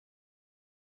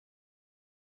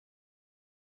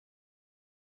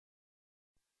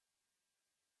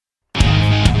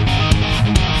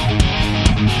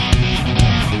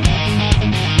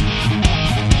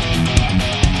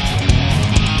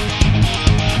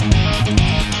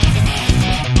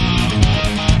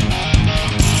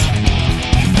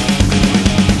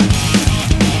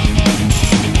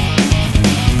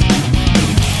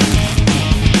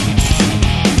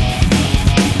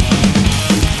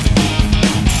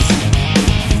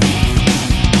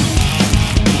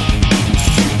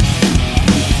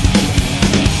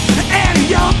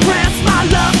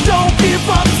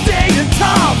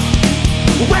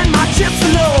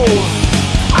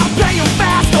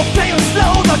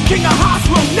King of hearts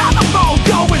will never fall,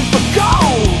 going for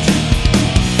gold.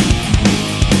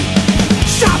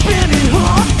 Sharpening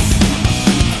hooks,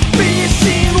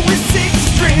 fishing with six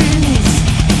strings.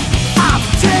 I've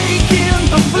taken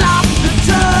the flop, the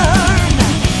turn,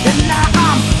 and now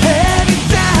I'm headed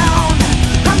down.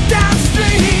 I'm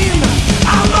downstream,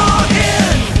 I'm all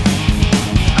in.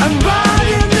 I'm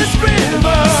riding this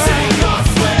river. Sink or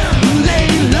swim,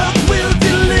 Lady Luck will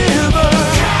deliver.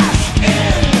 Cash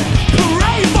in,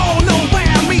 parade for no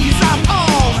whammies. I'm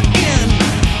all in,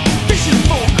 fishing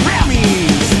for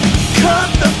Grammys. Cut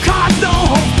the cards, no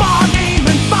hold bar,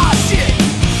 aiming for shit.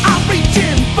 I'm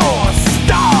reaching for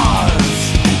stars,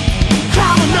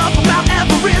 climbing up Mount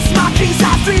Everest. My king's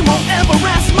high dream won't ever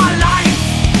rest. My life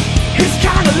is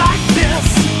kinda like